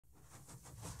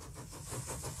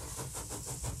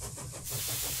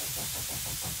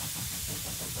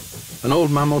An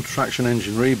old Mamod traction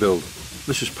engine rebuild.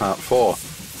 This is part 4.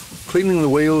 Cleaning the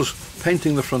wheels,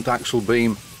 painting the front axle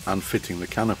beam and fitting the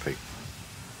canopy.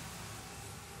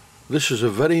 This is a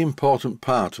very important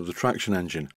part of the traction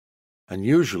engine, and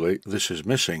usually this is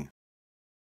missing.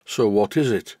 So what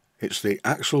is it? It's the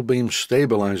axle beam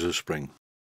stabiliser spring.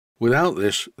 Without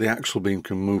this, the axle beam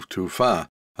can move too far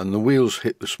and the wheels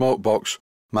hit the smoke box,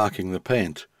 marking the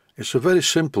paint. It's a very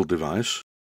simple device.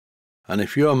 And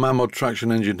if your Mamod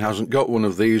traction engine hasn't got one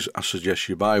of these, I suggest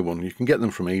you buy one. You can get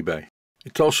them from eBay.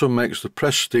 It also makes the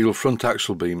pressed steel front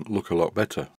axle beam look a lot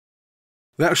better.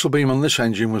 The axle beam on this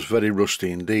engine was very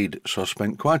rusty indeed, so I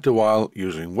spent quite a while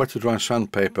using wet-to-dry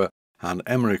sandpaper and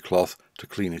emery cloth to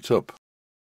clean it up.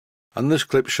 And this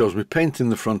clip shows me painting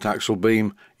the front axle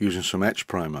beam using some etch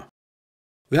primer.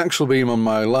 The axle beam on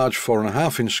my large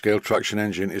 4.5-inch scale traction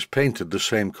engine is painted the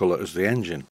same colour as the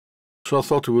engine. So I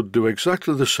thought I would do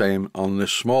exactly the same on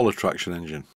this smaller traction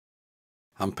engine.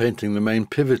 I'm painting the main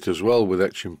pivot as well with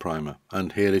etching primer,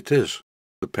 and here it is.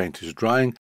 The paint is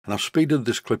drying, and I've speeded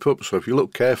this clip up so if you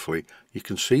look carefully you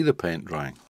can see the paint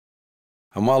drying.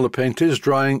 And while the paint is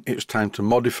drying, it's time to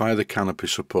modify the canopy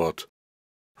support.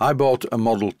 I bought a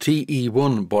model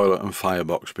TE1 boiler and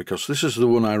firebox because this is the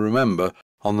one I remember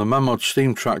on the Mamod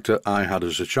steam tractor I had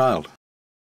as a child.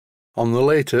 On the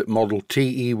later model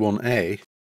TE1A,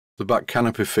 the back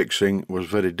canopy fixing was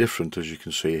very different, as you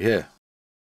can see here.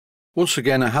 Once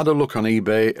again I had a look on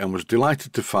eBay and was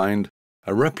delighted to find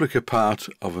a replica part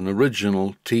of an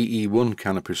original TE1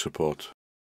 canopy support.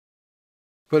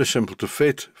 Very simple to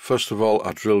fit. First of all,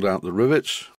 I drilled out the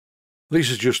rivets.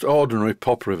 These are just ordinary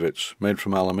pop rivets made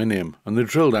from aluminium, and they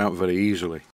drilled out very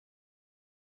easily.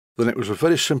 Then it was a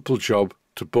very simple job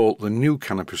to bolt the new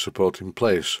canopy support in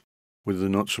place with the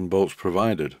nuts and bolts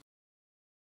provided.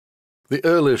 The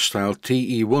earlier style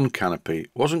TE1 canopy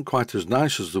wasn't quite as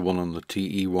nice as the one on the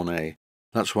TE1A,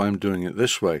 that's why I'm doing it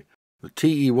this way. The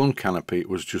TE1 canopy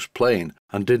was just plain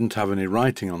and didn't have any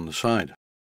writing on the side.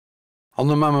 On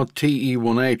the Mamod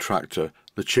TE1A tractor,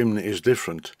 the chimney is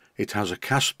different. It has a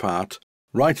cast part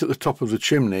right at the top of the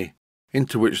chimney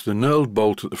into which the knurled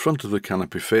bolt at the front of the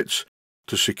canopy fits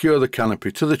to secure the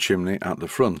canopy to the chimney at the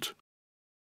front.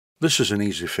 This is an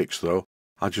easy fix though.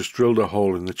 I just drilled a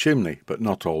hole in the chimney, but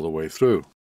not all the way through.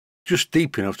 Just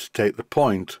deep enough to take the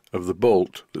point of the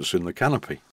bolt that's in the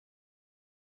canopy.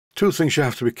 Two things you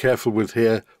have to be careful with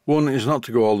here. One is not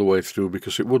to go all the way through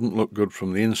because it wouldn't look good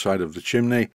from the inside of the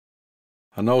chimney.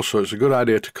 And also it's a good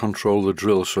idea to control the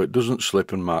drill so it doesn't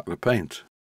slip and mark the paint.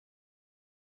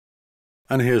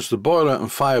 And here's the boiler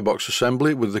and firebox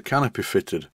assembly with the canopy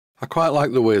fitted. I quite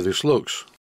like the way this looks.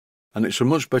 And it's a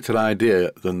much better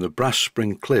idea than the brass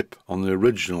spring clip on the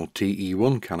original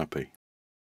TE1 canopy.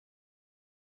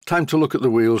 Time to look at the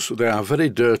wheels. They are very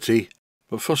dirty,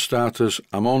 but for starters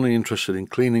I'm only interested in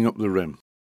cleaning up the rim.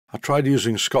 I tried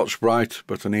using Scotch-Brite,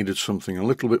 but I needed something a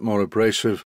little bit more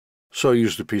abrasive, so I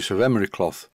used a piece of emery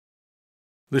cloth.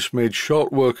 This made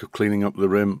short work of cleaning up the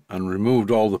rim and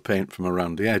removed all the paint from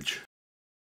around the edge.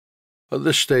 At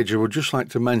this stage I would just like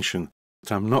to mention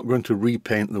that I'm not going to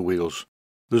repaint the wheels.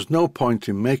 There's no point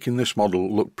in making this model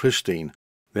look pristine.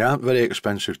 They aren't very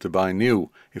expensive to buy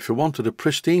new. If you wanted a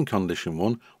pristine condition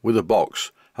one with a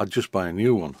box, I'd just buy a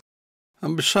new one.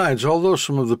 And besides, although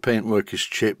some of the paintwork is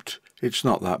chipped, it's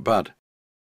not that bad.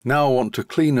 Now I want to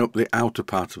clean up the outer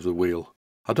part of the wheel.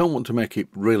 I don't want to make it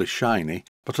really shiny,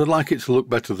 but I'd like it to look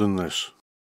better than this.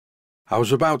 I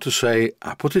was about to say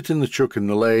I put it in the chuck in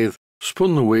the lathe,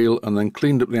 spun the wheel and then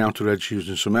cleaned up the outer edge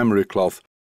using some emery cloth,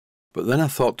 but then I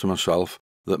thought to myself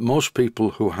that most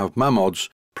people who have Mamods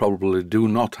probably do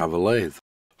not have a lathe.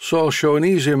 So I'll show an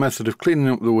easier method of cleaning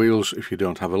up the wheels if you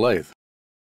don't have a lathe.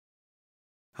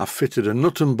 I've fitted a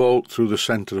nut and bolt through the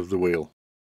centre of the wheel.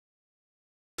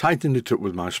 Tightened it up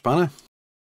with my spanner.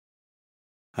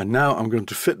 And now I'm going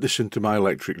to fit this into my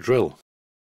electric drill.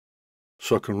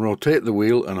 So I can rotate the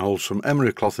wheel and hold some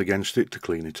emery cloth against it to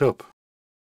clean it up.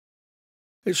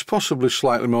 It's possibly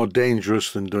slightly more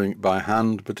dangerous than doing it by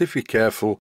hand, but if you're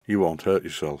careful, you won't hurt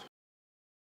yourself.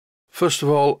 First of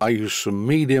all, I used some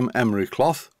medium emery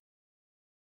cloth.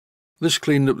 This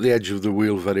cleaned up the edge of the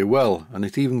wheel very well, and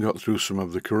it even got through some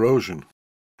of the corrosion.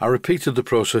 I repeated the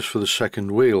process for the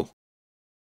second wheel.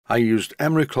 I used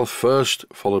emery cloth first,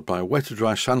 followed by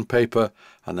wet-to-dry sandpaper,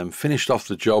 and then finished off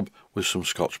the job with some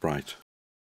Scotch-Brite.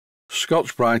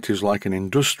 Scotch-Brite is like an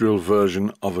industrial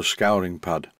version of a scouring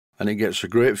pad, and it gets a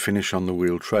great finish on the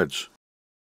wheel treads.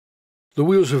 The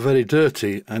wheels are very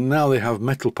dirty and now they have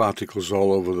metal particles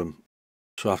all over them.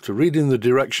 So after reading the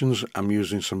directions, I'm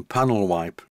using some panel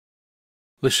wipe.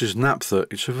 This is naphtha.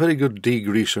 It's a very good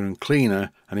degreaser and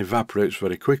cleaner and evaporates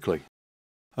very quickly.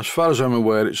 As far as I'm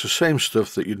aware, it's the same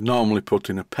stuff that you'd normally put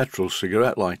in a petrol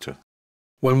cigarette lighter.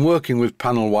 When working with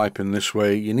panel wiping this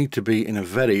way, you need to be in a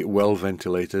very well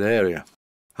ventilated area.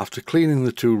 After cleaning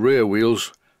the two rear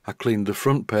wheels, I cleaned the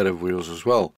front pair of wheels as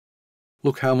well.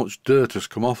 Look how much dirt has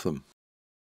come off them.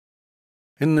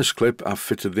 In this clip I've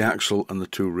fitted the axle and the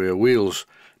two rear wheels.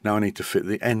 Now I need to fit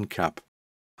the end cap.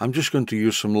 I'm just going to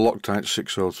use some Loctite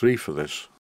 603 for this.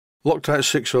 Loctite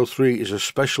 603 is a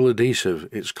special adhesive,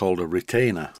 it's called a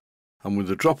retainer, and with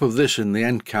the drop of this in the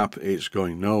end cap it's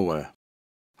going nowhere.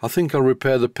 I think I'll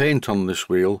repair the paint on this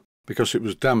wheel because it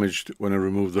was damaged when I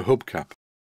removed the hubcap.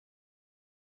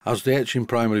 As the etching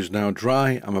primer is now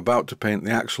dry, I'm about to paint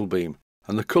the axle beam,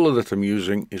 and the colour that I'm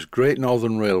using is Great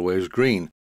Northern Railways green,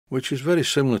 which is very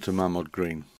similar to Mamod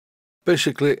green.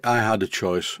 Basically, I had a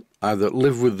choice, either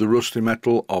live with the rusty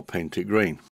metal or paint it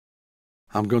green.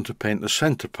 I'm going to paint the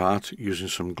centre part using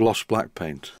some gloss black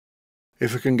paint.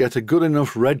 If I can get a good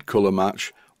enough red colour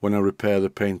match when I repair the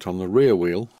paint on the rear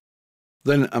wheel,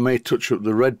 then I may touch up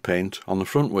the red paint on the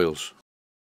front wheels.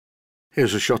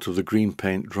 Here's a shot of the green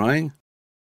paint drying.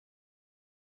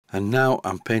 And now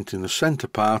I'm painting the centre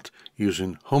part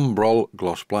using Humbrol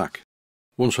gloss black.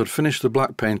 Once I'd finished the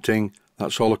black painting,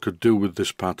 that's all I could do with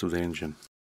this part of the engine.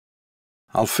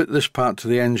 I'll fit this part to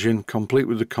the engine complete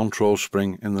with the control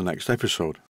spring in the next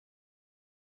episode.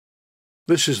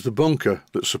 This is the bunker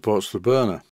that supports the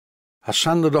burner. I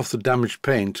sanded off the damaged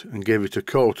paint and gave it a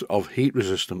coat of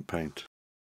heat-resistant paint.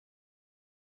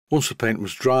 Once the paint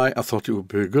was dry, I thought it would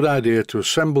be a good idea to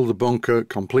assemble the bunker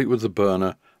complete with the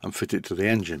burner and fit it to the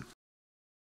engine.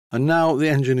 And now the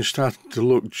engine is starting to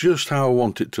look just how I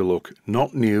want it to look,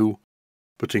 not new,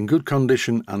 but in good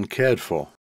condition and cared for,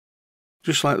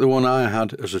 just like the one I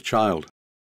had as a child.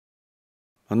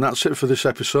 And that's it for this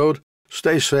episode.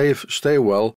 Stay safe, stay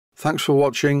well, thanks for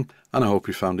watching, and I hope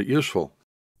you found it useful.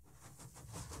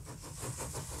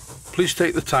 Please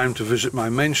take the time to visit my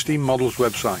Mainsteam Models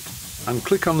website and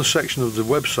click on the section of the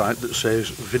website that says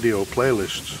Video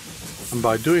Playlists. And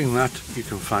by doing that, you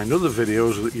can find other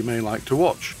videos that you may like to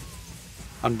watch.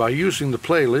 And by using the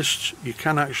playlists, you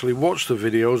can actually watch the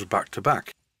videos back to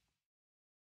back.